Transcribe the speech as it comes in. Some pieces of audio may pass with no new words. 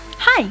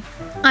Hi,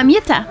 I'm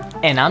Yitta.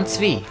 And I'm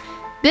Tzvi.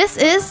 This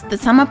is the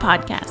Tzomo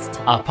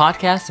podcast. A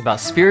podcast about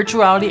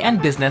spirituality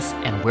and business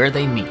and where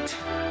they meet.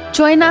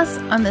 Join us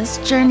on this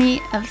journey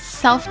of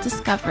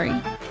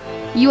self-discovery.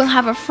 You will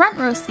have a front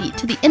row seat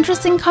to the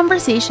interesting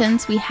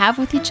conversations we have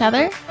with each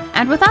other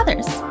and with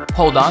others.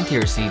 Hold on to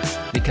your seats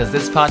because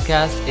this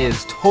podcast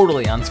is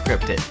totally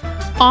unscripted.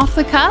 Off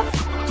the cuff,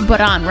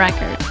 but on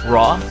record.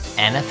 Raw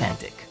and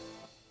authentic.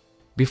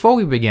 Before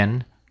we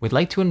begin, we'd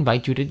like to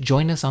invite you to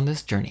join us on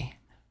this journey.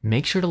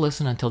 Make sure to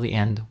listen until the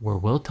end, where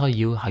we'll tell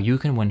you how you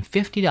can win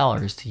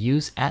 $50 to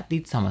use at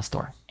the Tzomo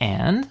store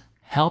and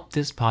help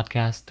this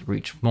podcast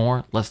reach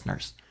more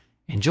listeners.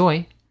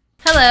 Enjoy!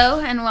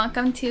 Hello, and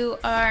welcome to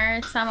our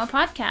Tzomo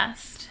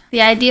podcast. The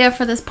idea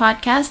for this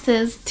podcast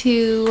is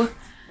to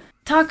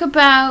talk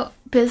about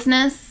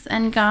business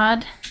and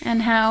God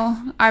and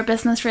how our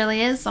business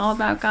really is all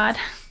about God.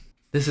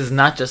 This is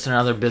not just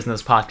another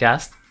business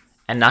podcast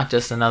and not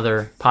just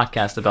another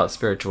podcast about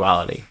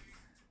spirituality.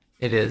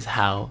 It is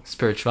how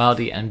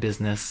spirituality and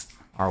business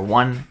are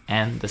one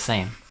and the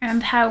same.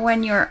 And how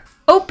when you're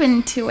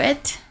open to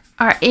it,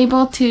 are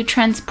able to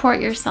transport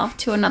yourself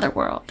to another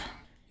world.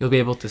 You'll be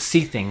able to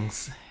see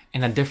things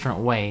in a different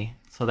way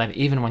so that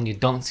even when you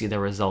don't see the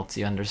results,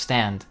 you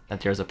understand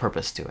that there's a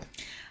purpose to it.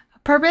 A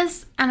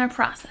purpose and a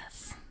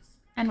process.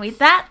 And with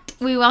that,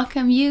 we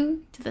welcome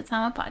you to the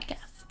Tzomo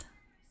podcast.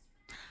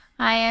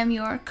 I am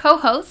your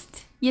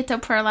co-host,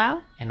 Yitta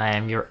Perlau. And I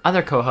am your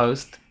other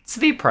co-host,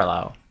 Tzvi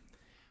Perlau.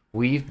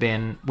 We've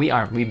been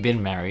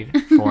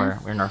married we're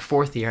in our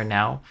fourth year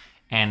now,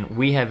 and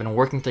we have been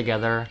working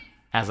together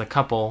as a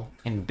couple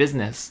in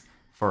business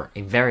for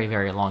a very,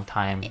 very long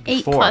time.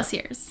 8+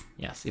 years.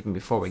 Yes, even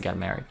before we got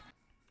married.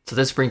 So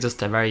this brings us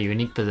to a very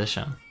unique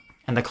position.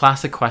 And the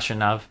classic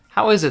question of,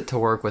 how is it to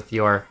work with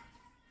your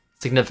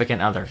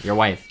significant other, your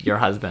wife, your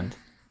husband?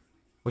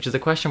 Which is a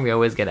question we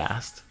always get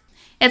asked.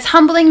 It's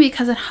humbling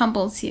because it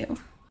humbles you.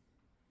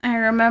 I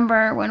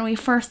remember when we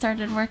first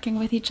started working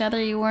with each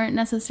other, you weren't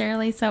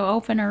necessarily so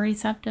open or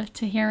receptive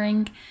to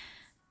hearing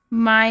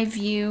my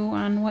view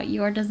on what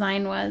your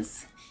design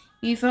was.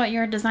 You thought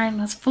your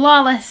design was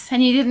flawless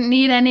and you didn't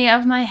need any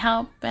of my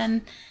help.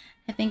 And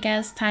I think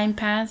as time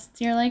passed,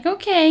 you're like,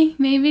 okay,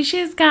 maybe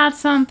she's got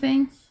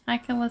something. I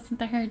can listen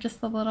to her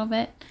just a little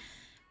bit.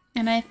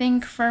 And I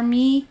think for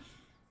me,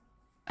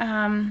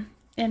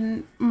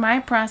 in my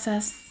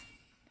process,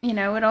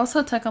 it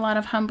also took a lot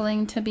of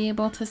humbling to be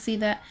able to see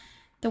that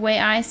the way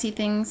I see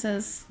things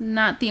is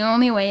not the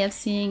only way of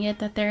seeing it,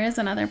 that there is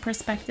another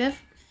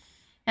perspective.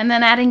 And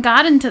then adding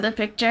God into the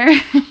picture,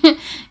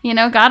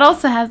 God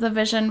also has a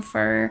vision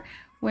for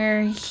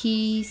where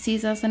he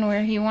sees us and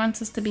where he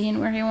wants us to be and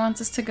where he wants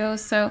us to go.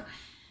 So,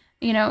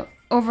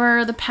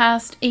 over the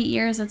past 8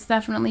 years, it's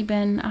definitely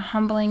been a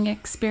humbling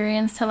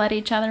experience to let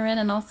each other in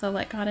and also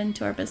let God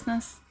into our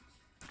business.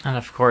 And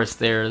of course,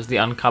 there's the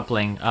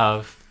uncoupling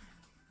of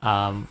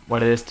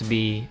what it is to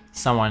be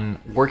someone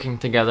working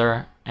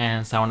together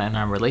and someone in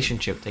a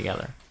relationship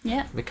together.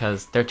 Yeah.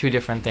 Because they're two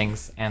different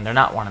things and they're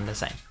not one and the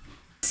same.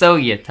 So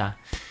Yitta,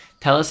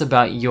 tell us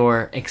about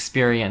your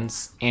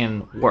experience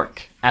in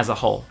work as a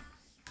whole.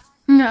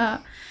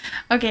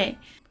 Okay.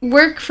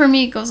 Work for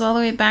me goes all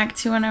the way back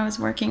to when I was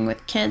working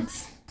with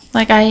kids.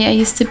 Like I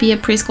used to be a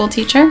preschool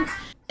teacher.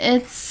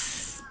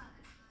 It's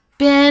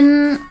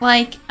been,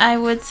 I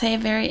would say, a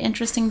very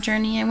interesting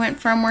journey. I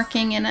went from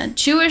working in a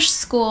Jewish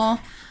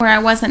school where I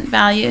wasn't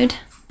valued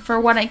for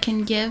what I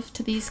can give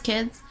to these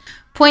kids.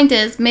 Point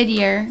is,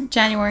 mid-year,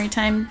 January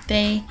time,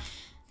 they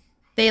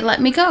let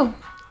me go.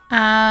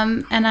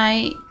 And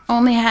I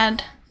only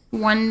had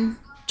one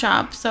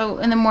job. So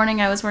in the morning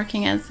I was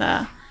working as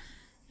a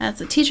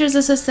teacher's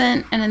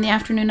assistant, and in the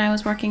afternoon I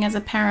was working as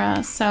a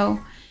para. So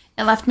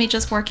it left me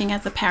just working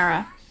as a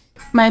para.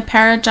 My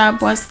para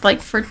job was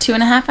for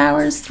 2.5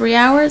 hours, 3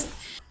 hours.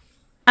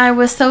 I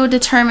was so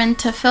determined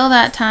to fill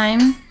that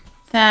time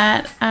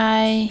that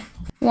I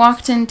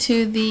walked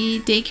into the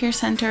daycare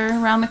center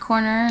around the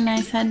corner and I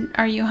said,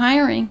 "Are you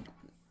hiring?"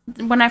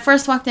 When I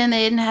first walked in,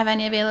 they didn't have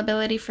any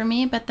availability for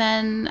me, but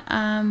then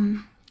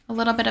a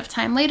little bit of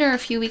time later, a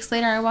few weeks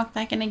later, I walked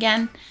back in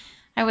again.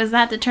 I was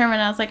that determined.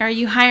 I was like, "Are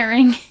you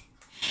hiring?"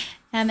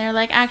 And they're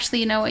like, "Actually,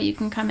 you know what? You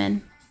can come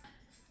in."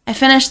 I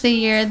finished the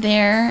year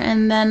there,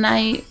 and then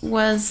I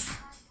was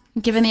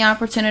given the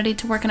opportunity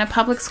to work in a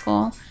public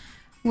school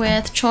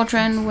with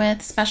children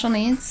with special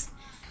needs.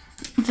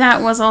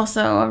 That was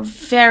also a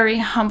very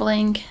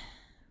humbling,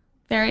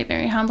 very,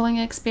 very humbling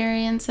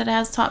experience. It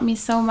has taught me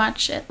so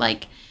much. It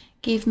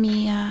gave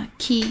me a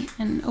key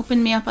and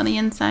opened me up on the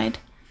inside.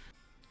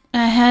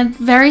 I had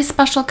very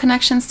special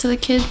connections to the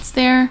kids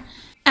there.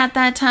 At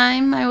that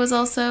time, I was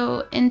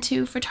also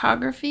into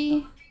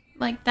photography.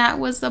 That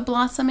was a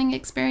blossoming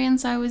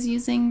experience. I was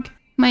using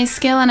my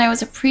skill and I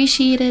was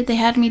appreciated. They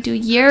had me do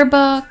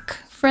yearbook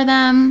for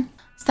them.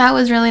 So that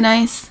was really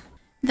nice.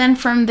 Then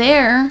from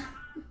there,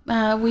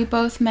 we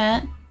both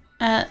met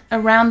at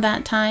around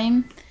that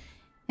time,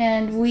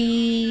 and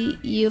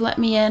you let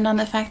me in on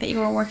the fact that you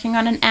were working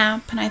on an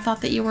app, and I thought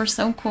that you were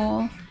so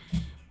cool,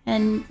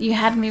 and you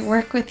had me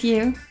work with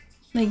you.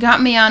 They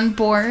got me on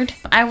board.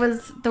 I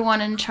was the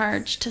one in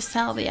charge to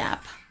sell the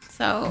app.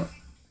 So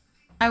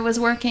I was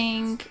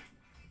working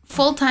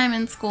full-time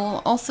in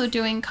school, also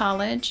doing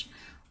college,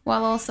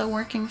 while also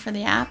working for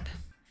the app.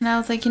 And I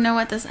was like, you know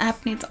what? This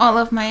app needs all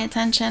of my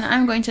attention.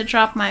 I'm going to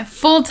drop my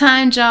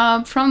full-time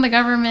job from the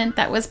government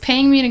that was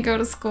paying me to go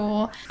to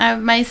school.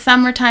 My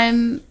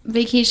summertime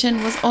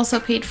vacation was also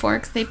paid for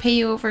because they pay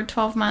you over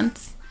 12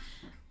 months.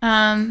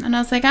 And I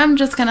was like, I'm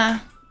just going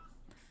to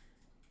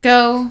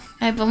go.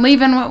 I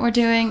believe in what we're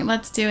doing.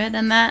 Let's do it.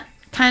 And that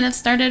kind of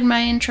started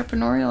my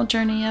entrepreneurial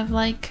journey of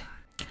like...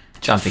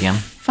 Jumping in.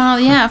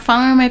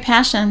 Following my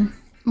passion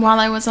while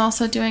I was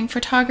also doing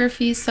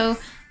photography. So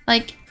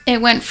like it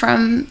went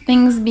from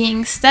things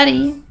being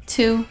steady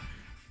to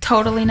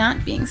totally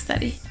not being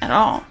steady at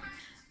all.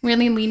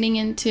 Really leaning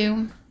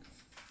into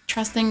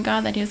trusting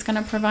God that he was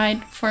going to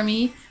provide for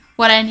me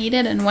what I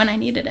needed and when I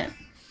needed it.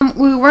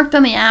 We worked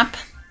on the app.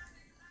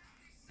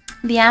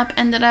 The app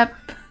ended up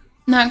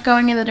not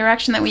going in the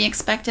direction that we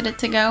expected it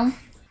to go.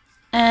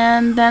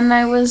 And then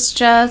I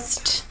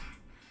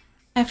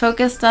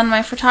focused on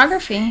my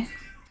photography.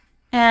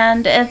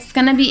 And it's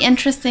going to be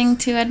interesting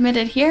to admit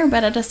it here,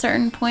 but at a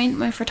certain point,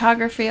 my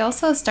photography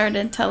also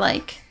started to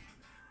like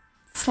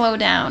slow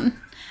down.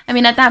 I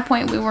mean, at that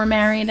point, we were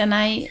married and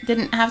I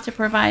didn't have to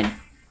provide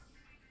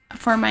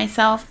for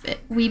myself.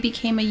 We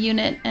became a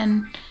unit,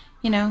 and,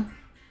 you know,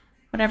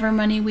 whatever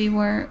money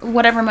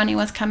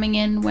was coming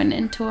in went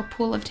into a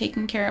pool of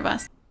taking care of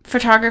us.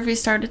 Photography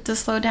started to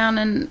slow down,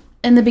 and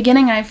in the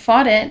beginning, I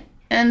fought it.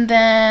 And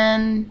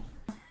then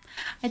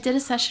I did a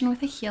session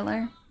with a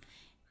healer.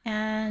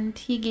 And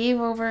he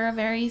gave over a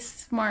very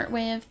smart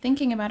way of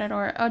thinking about it,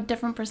 or a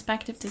different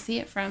perspective to see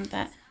it from,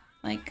 that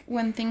like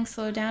when things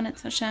slow down,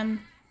 it's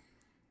Hashem.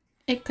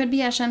 It could be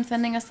Hashem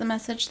sending us the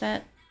message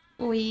that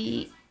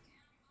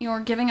you're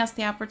giving us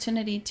the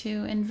opportunity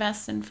to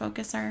invest and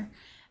focus our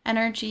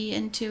energy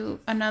into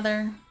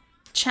another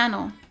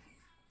channel.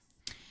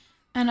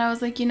 And I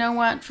was like, you know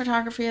what?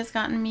 Photography has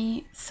gotten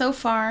me so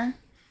far.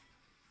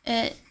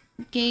 It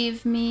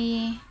gave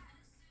me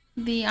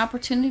the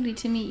opportunity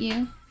to meet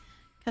you.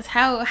 Because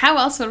how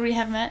else would we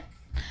have met?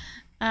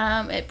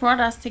 It brought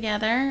us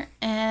together,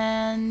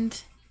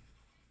 and,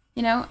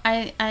 you know,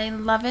 I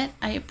love it.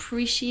 I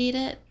appreciate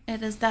it.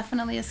 It is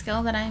definitely a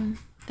skill that I'm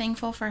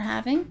thankful for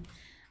having.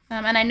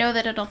 And I know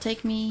that it'll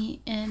take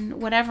me in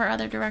whatever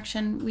other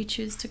direction we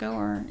choose to go,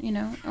 or, you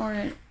know,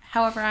 or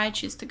however I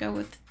choose to go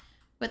with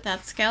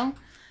that skill.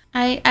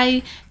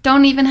 I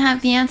don't even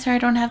have the answer. I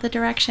don't have the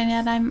direction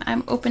yet.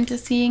 I'm open to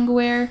seeing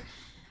where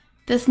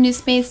this new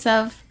space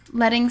of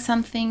letting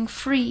something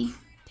free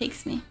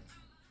takes me.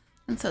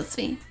 And so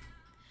sweet.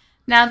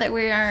 Now that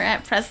we are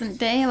at present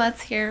day,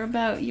 let's hear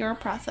about your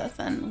process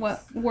and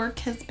what work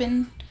has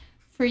been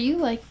for you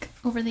like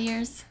over the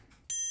years.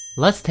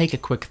 Let's take a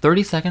quick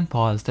 30-second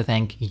pause to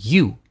thank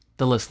you,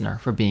 the listener,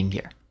 for being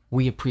here.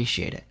 We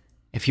appreciate it.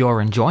 If you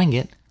are enjoying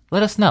it,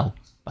 let us know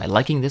by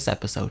liking this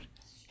episode.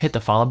 Hit the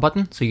follow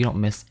button so you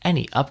don't miss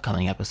any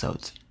upcoming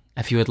episodes.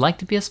 If you would like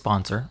to be a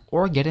sponsor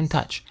or get in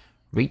touch,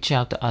 reach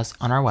out to us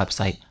on our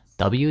website,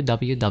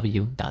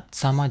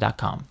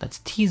 www.tzomo.com. That's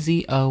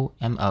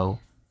TZOMO.com.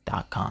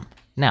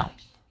 Now,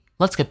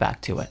 let's get back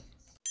to it.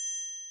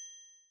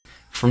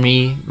 For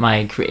me,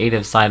 my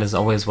creative side is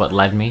always what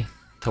led me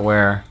to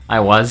where I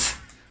was.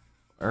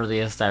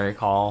 Earliest I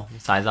recall,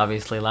 besides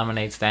obviously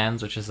lemonade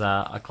stands, which is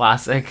a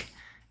classic,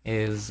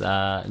 is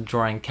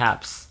drawing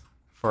caps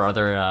for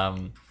other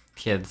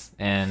kids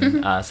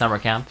in summer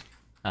camp.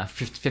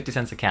 50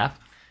 cents a cap.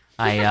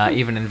 I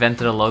even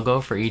invented a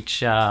logo for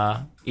each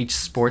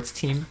sports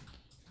team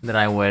that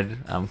I would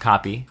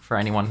copy for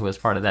anyone who was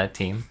part of that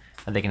team,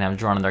 that they can have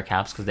drawn on their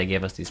caps, because they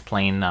gave us these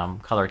plain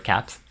colored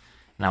caps.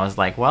 And I was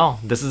like, well,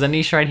 this is a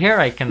niche right here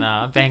I can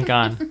bank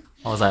on.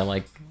 What was I,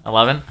 like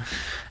 11?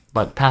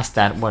 But past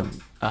that, what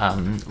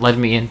led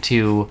me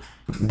into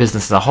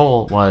business as a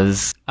whole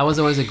was, I was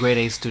always a grade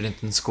A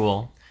student in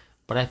school,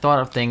 but I thought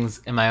of things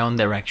in my own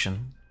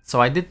direction.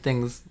 So I did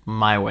things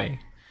my way.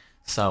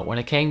 So when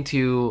it came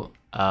to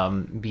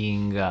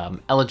being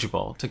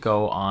eligible to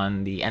go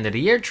on the end of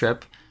the year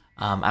trip,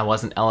 I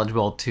wasn't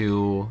eligible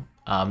to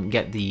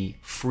get the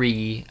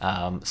free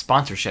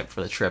sponsorship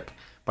for the trip,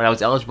 but I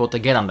was eligible to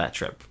get on that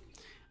trip.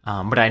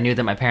 But I knew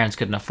that my parents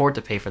couldn't afford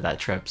to pay for that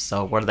trip.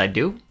 So what did I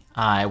do?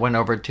 I went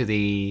over to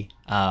the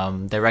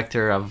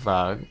director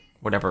of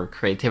whatever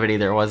creativity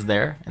there was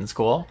there in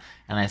school,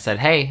 and I said,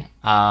 hey,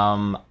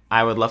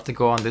 I would love to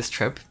go on this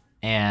trip,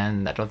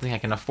 and I don't think I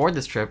can afford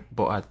this trip,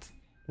 but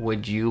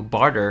would you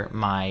barter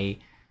my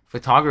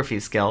photography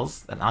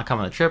skills, and I'll come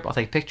on the trip, I'll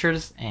take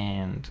pictures,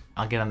 and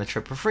I'll get on the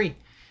trip for free.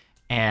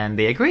 And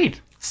they agreed.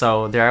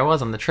 So there I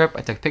was on the trip.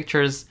 I took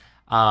pictures.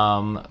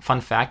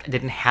 Fun fact, I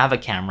didn't have a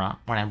camera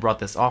when I brought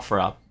this offer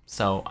up.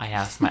 So I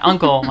asked my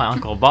uncle. My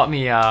uncle bought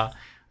me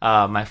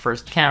my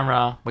first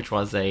camera, which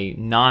was a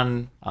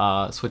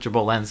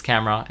non-switchable lens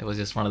camera. It was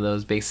just one of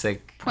those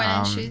basic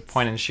point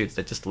and shoots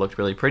that just looked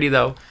really pretty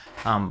though.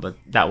 But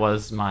that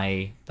was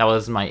my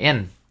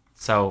in.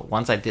 So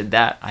once I did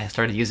that, I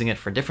started using it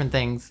for different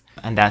things,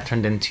 and that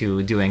turned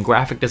into doing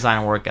graphic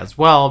design work as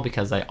well,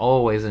 because I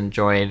always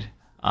enjoyed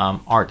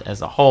art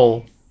as a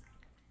whole.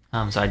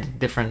 So I did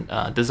different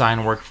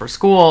design work for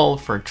school,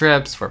 for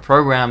trips, for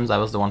programs. I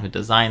was the one who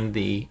designed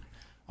the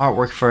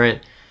artwork for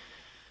it.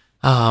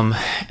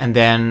 And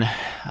then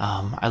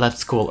I left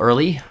school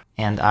early,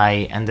 and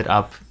I ended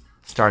up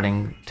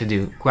starting to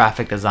do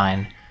graphic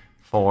design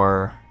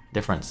for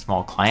different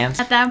small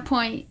clients. At that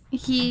point,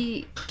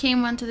 he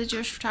came onto the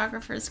Jewish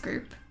photographers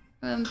group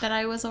that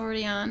I was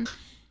already on.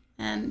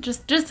 And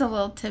just a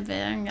little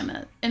tidbit, I'm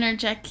gonna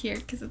interject here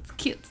because it's a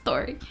cute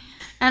story.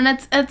 And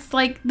it's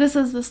like, this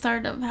is the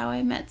start of how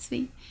I met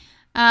Zvi.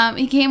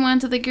 He came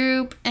onto the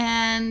group,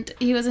 and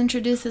he was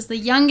introduced as the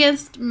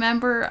youngest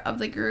member of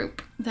the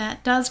group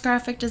that does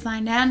graphic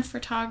design and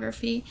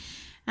photography.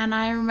 And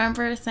I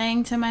remember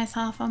saying to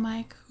myself, I'm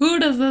like, who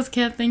does this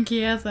kid think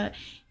he is, that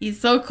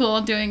he's so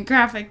cool doing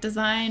graphic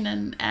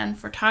design and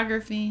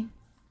photography?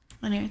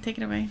 Anyway, take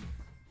it away.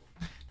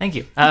 Thank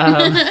you.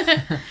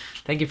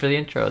 Thank you for the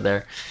intro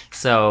there.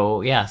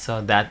 So yeah,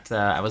 so that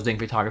I was doing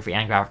photography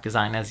and graphic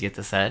design, as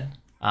Yitta said.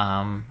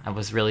 I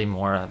was really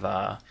more of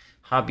a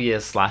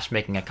hobbyist /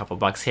 making a couple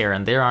bucks here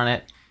and there on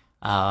it.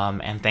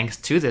 And thanks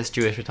to this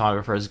Jewish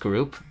photographers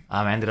group,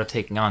 I ended up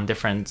taking on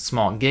different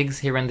small gigs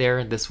here and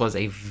there. This was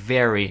a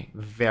very,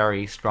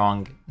 very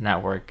strong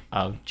network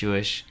of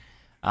Jewish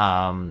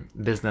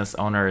business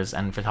owners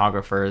and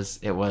photographers.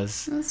 It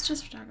was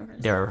just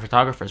photographers. They were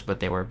photographers, but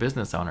they were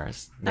business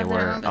owners. They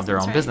were of their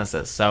own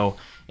businesses. So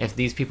if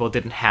these people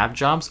didn't have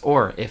jobs,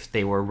 or if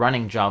they were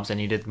running jobs and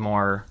needed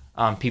more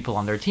people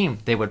on their team,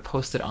 they would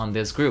post it on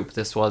this group.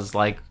 This was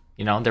like,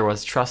 there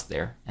was trust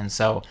there. And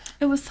so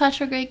it was such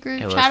a great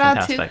group. Shout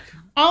fantastic. Out to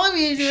all of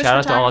you Jewish Shout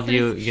out to all of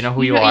you. You know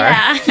who you are.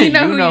 Yeah, you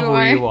know who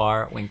you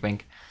are. Wink,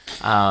 wink.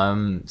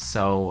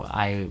 So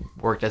I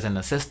worked as an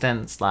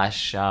assistant /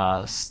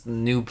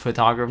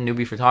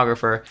 newbie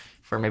photographer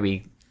for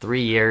maybe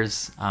 3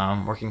 years,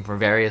 working for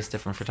various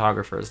different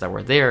photographers that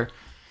were there.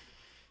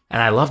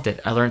 And I loved it.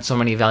 I learned so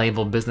many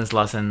valuable business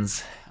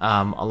lessons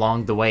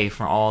along the way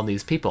from all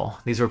these people.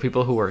 These were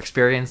people who were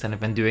experienced and have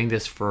been doing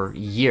this for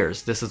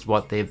years. This is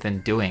what they've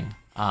been doing.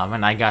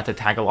 And I got to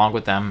tag along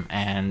with them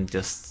and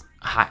just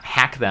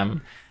hack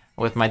them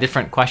with my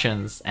different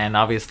questions, and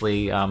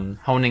obviously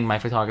honing my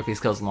photography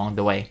skills along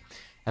the way.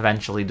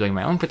 Eventually doing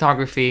my own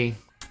photography,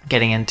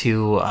 getting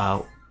into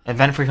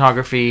event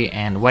photography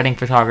and wedding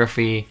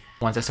photography.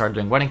 Once I started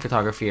doing wedding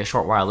photography, a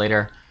short while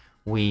later,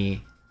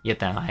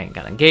 Yitta and I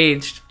got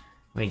engaged.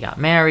 We got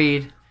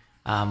married.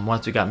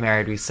 Once we got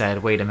married, we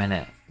said, wait a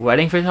minute,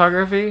 wedding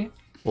photography?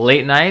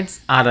 Late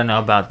nights? I don't know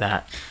about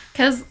that.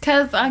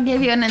 Because I'll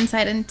give you an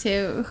insight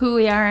into who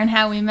we are and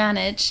how we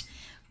manage.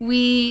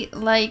 We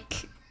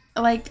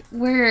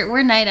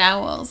we're night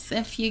owls.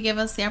 If you give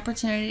us the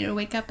opportunity to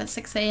wake up at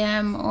 6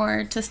 a.m.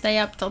 or to stay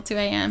up till 2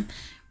 a.m.,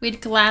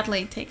 we'd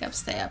gladly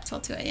stay up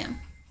till 2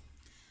 a.m.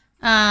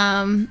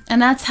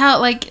 And that's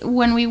how,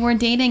 when we were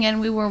dating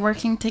and we were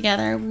working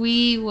together,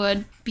 we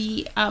would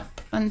be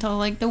up until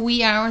the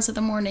wee hours of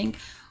the morning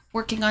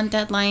working on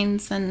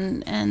deadlines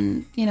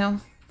and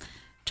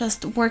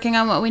just working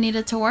on what we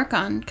needed to work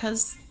on,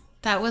 because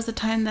that was the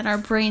time that our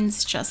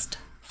brains just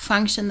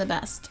functioned the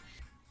best.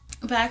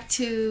 Back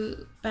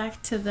to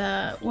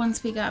the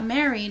once we got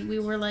married, we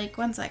were like,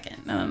 1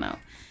 second, no.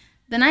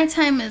 The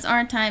nighttime is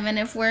our time, and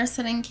if we're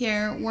sitting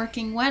here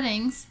working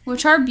weddings,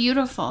 which are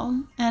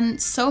beautiful and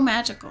so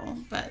magical,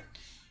 but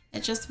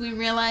we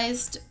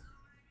realized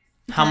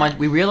how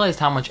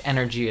much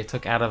energy it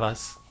took out of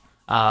us.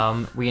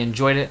 We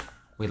enjoyed it.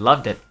 We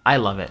loved it. I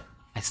love it.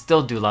 I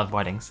still do love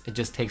weddings. It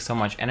just takes so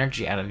much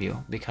energy out of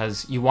you,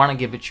 because you want to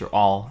give it your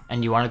all,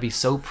 and you want to be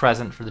so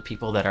present for the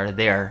people that are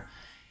there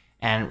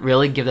and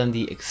really give them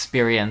the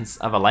experience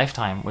of a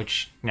lifetime,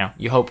 which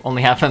you hope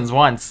only happens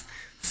once.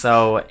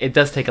 So it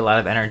does take a lot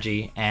of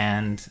energy,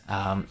 and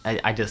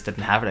I just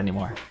didn't have it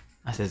anymore.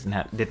 I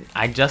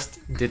just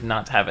did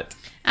not have it.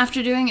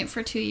 After doing it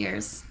for 2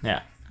 years.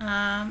 Yeah.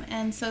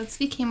 And so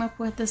Zvi came up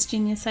with this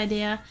genius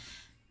idea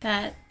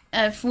that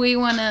if we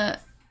want to,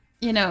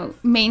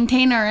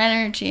 maintain our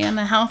energy in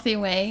a healthy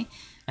way,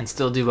 and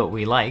still do what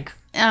we like,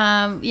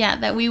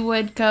 that we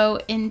would go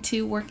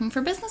into working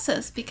for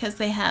businesses, because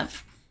they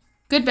have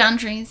good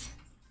boundaries.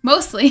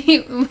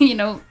 Mostly,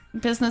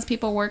 business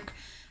people work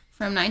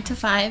from 9 to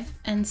 5,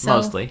 and so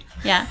mostly,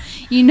 yeah,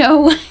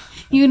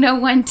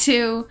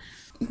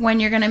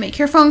 when you're gonna make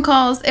your phone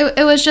calls.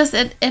 It was just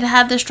it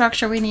had the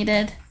structure we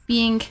needed,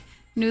 being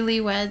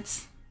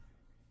newlyweds,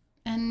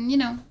 and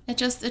it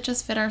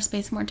just fit our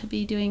space more to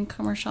be doing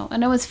commercial.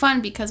 And it was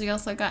fun because we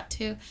also got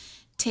to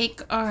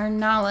take our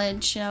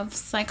knowledge of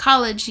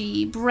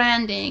psychology,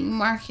 branding,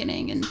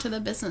 marketing into the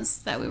business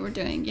that we were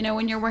doing.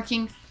 When you're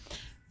working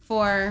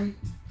for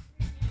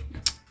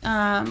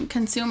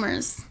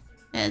consumers,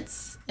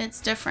 it's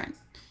different.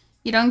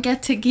 You don't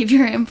get to give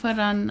your input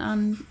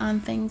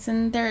on things,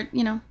 and they're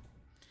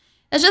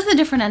it's just a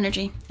different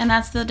energy, and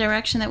that's the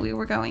direction that we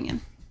were going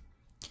in.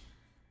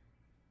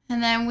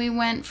 And then we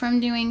went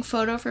from doing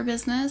photo for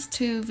business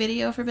to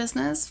video for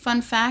business.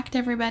 Fun fact,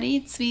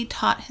 everybody, Tzvi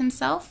taught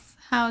himself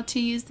how to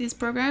use these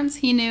programs.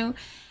 He knew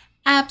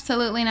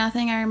absolutely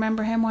nothing. I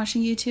remember him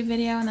watching YouTube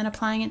video and then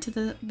applying it to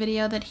the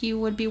video that he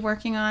would be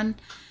working on.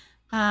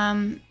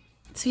 So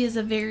he is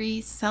a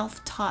very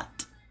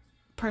self-taught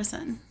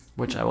person.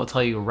 Which I will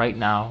tell you right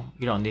now,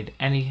 you don't need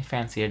any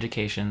fancy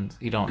education.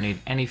 You don't need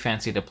any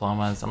fancy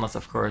diplomas, unless,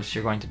 of course,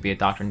 you're going to be a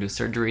doctor and do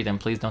surgery. Then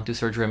please don't do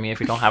surgery on me if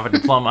you don't have a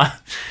diploma.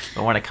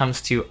 But when it comes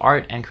to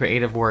art and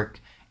creative work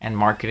and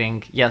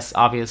marketing, yes,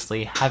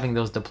 obviously, having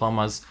those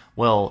diplomas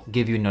will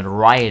give you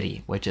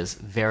notoriety, which is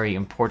very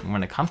important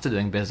when it comes to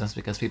doing business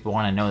because people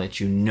want to know that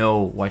you know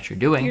what you're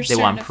doing. They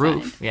want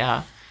proof,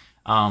 yeah.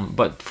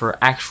 But for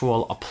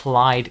actual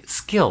applied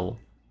skill,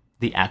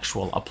 the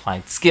actual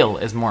applied skill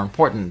is more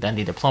important than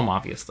the diploma,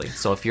 obviously.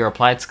 So if your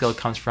applied skill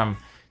comes from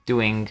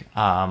doing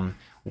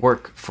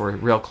work for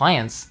real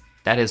clients,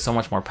 that is so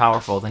much more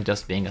powerful than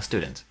just being a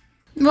student.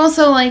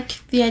 Also,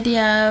 like the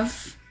idea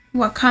of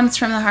what comes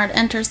from the heart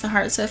enters the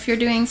heart. So if you're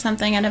doing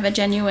something out of a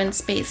genuine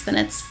space, then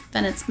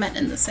it's meant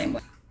in the same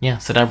way. Yeah,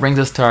 so that brings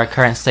us to our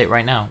current state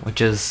right now,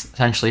 which is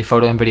essentially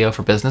photo and video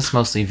for business,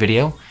 mostly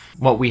video.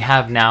 What we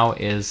have now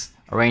is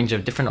a range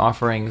of different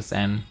offerings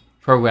and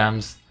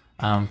programs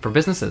for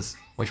businesses,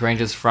 which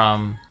ranges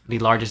from the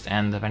largest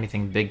end of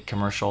anything big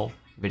commercial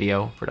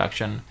video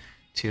production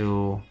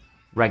to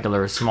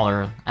regular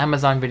smaller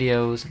Amazon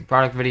videos and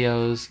product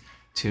videos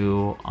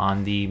to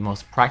on the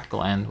most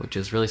practical end, which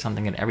is really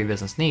something that every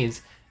business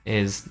needs,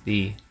 is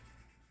the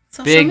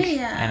Social big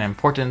media. and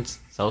important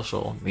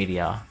social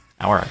media,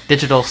 our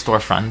digital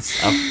storefronts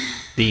of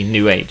the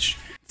new age.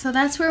 So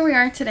that's where we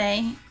are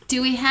today.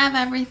 Do we have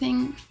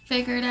everything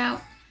figured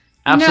out?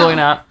 Absolutely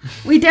No, not.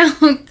 We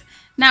don't.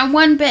 Not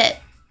one bit.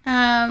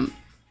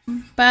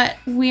 But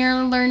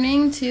we're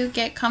learning to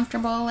get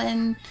comfortable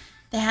in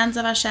the hands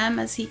of Hashem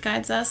as He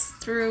guides us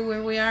through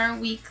where we are.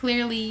 We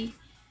clearly,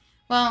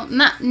 well,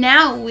 not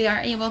now we are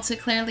able to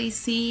clearly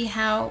see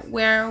how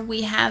where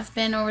we have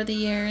been over the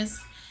years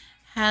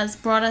has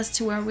brought us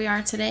to where we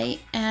are today.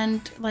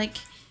 And like,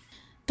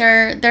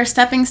 they're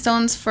stepping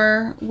stones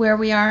for where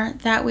we are,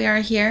 that we are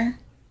here.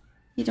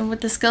 You know,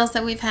 with the skills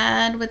that we've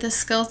had, with the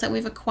skills that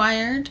we've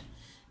acquired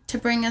to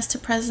bring us to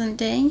present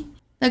day.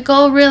 The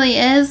goal really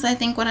is, I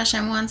think, what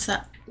Hashem wants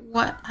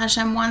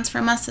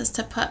from us is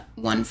to put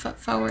one foot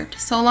forward.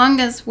 So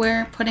long as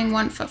we're putting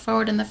one foot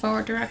forward in the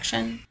forward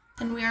direction,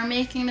 then we are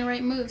making the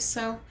right moves.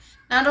 So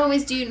not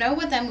always do you know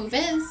what that move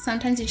is.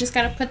 Sometimes you just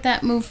got to put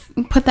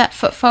that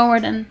foot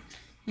forward and,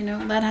 you know,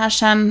 let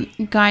Hashem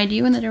guide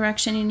you in the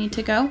direction you need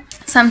to go.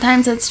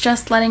 Sometimes it's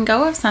just letting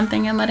go of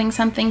something and letting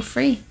something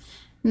free.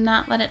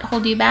 Not let it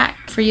hold you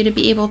back for you to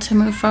be able to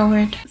move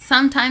forward.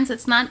 Sometimes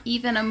it's not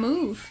even a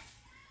move.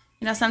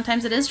 You know,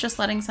 sometimes it is just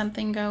letting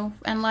something go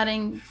and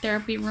letting there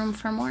be room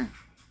for more.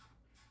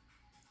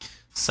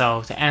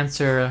 So to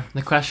answer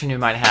the question you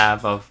might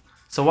have of,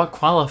 so what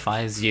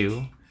qualifies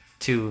you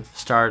to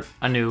start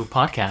a new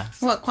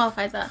podcast? What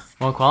qualifies us?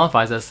 What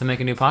qualifies us to make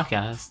a new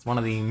podcast? One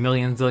of the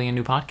million zillion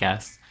new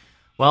podcasts?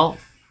 Well,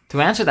 to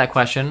answer that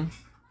question,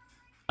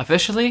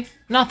 officially,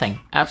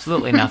 nothing.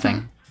 Absolutely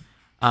nothing.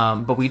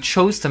 But we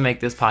chose to make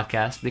this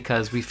podcast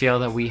because we feel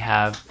that we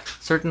have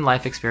certain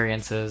life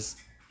experiences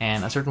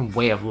and a certain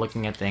way of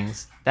looking at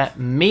things that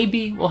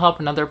maybe will help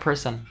another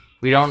person.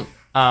 We don't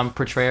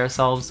portray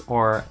ourselves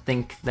or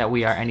think that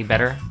we are any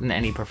better than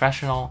any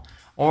professional,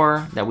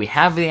 or that we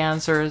have the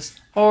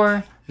answers,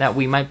 or that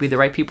we might be the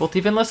right people to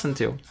even listen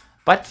to.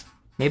 But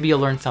maybe you'll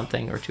learn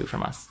something or two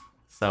from us.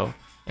 So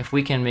if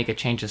we can make a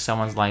change in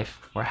someone's life,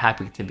 we're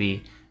happy to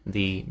be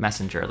the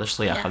messenger, the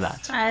shliach of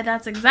that.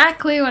 That's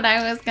exactly what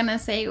I was going to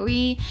say.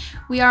 We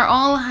are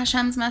all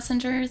Hashem's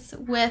messengers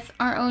with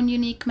our own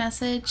unique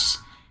message.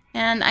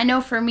 And I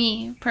know for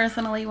me,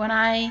 personally, when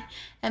I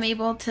am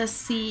able to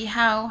see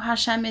how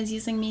Hashem is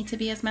using me to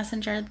be His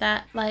messenger,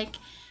 that, like,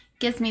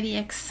 gives me the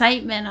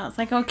excitement. I was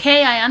like,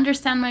 okay, I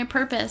understand my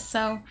purpose.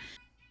 So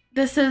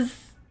this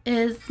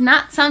is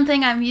not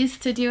something I'm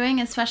used to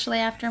doing, especially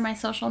after my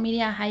social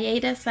media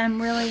hiatus.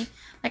 I'm really,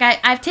 like,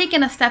 I've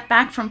taken a step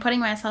back from putting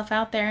myself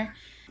out there.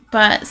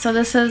 But so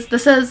this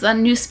is a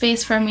new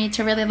space for me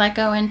to really let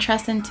go and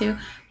trust into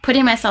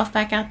putting myself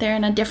back out there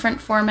in a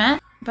different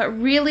format. But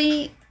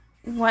really,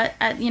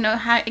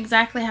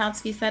 exactly how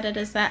Tzvi said it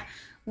is that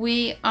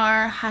we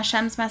are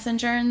Hashem's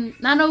messenger, and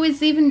not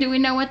always even do we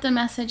know what the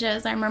message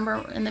is. I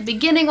remember in the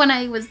beginning when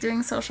I was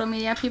doing social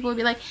media, people would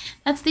be like,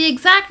 that's the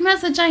exact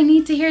message I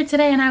need to hear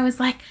today. And I was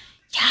like,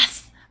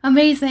 yes,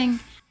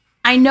 amazing.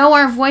 I know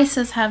our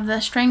voices have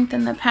the strength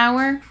and the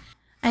power.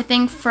 I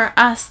think for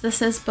us,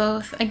 this is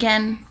both,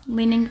 again,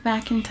 leaning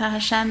back into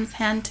Hashem's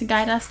hand to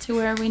guide us to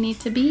where we need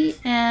to be.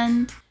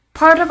 And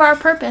part of our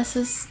purpose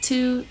is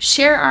to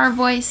share our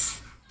voice.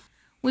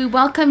 We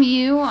welcome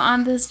you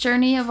on this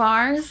journey of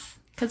ours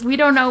because we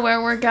don't know where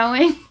we're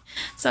going.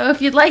 So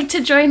if you'd like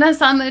to join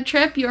us on the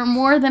trip, you're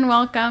more than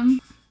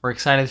welcome. We're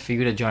excited for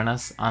you to join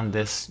us on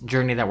this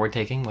journey that we're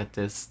taking with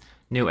this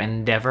new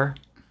endeavor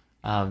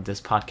of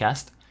this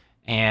podcast.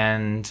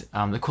 And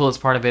the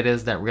coolest part of it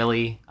is that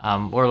really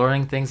we're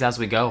learning things as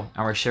we go,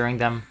 and we're sharing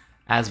them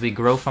as we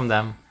grow from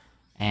them.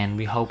 And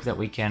we hope that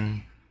we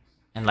can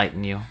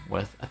enlighten you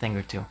with a thing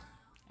or two.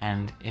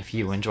 And if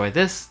you enjoy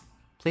this,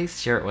 please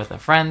share it with a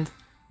friend,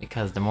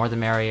 because the more the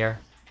merrier.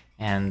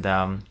 And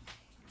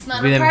it's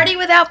not a party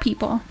without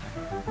people.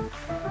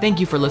 Thank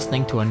you for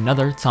listening to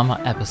another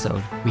Tzomo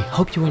episode. We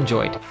hope you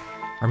enjoyed.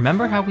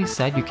 Remember how we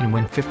said you can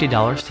win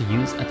 $50 to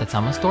use at the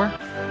Tzomo store?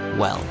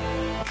 Well,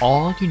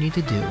 all you need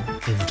to do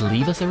is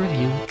leave us a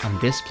review on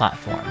this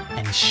platform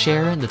and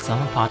share the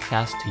Tzomo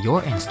podcast to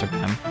your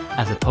Instagram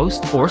as a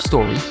post or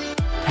story.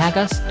 Tag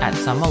us at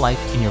Tzomo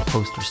Life in your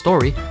post or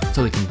story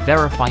so we can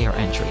verify your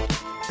entry.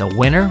 The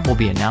winner will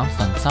be announced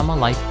on Tzomo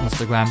Life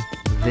Instagram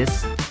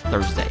this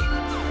Thursday.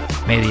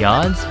 May the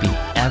odds be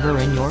ever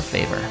in your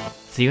favor.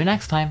 See you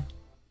next time.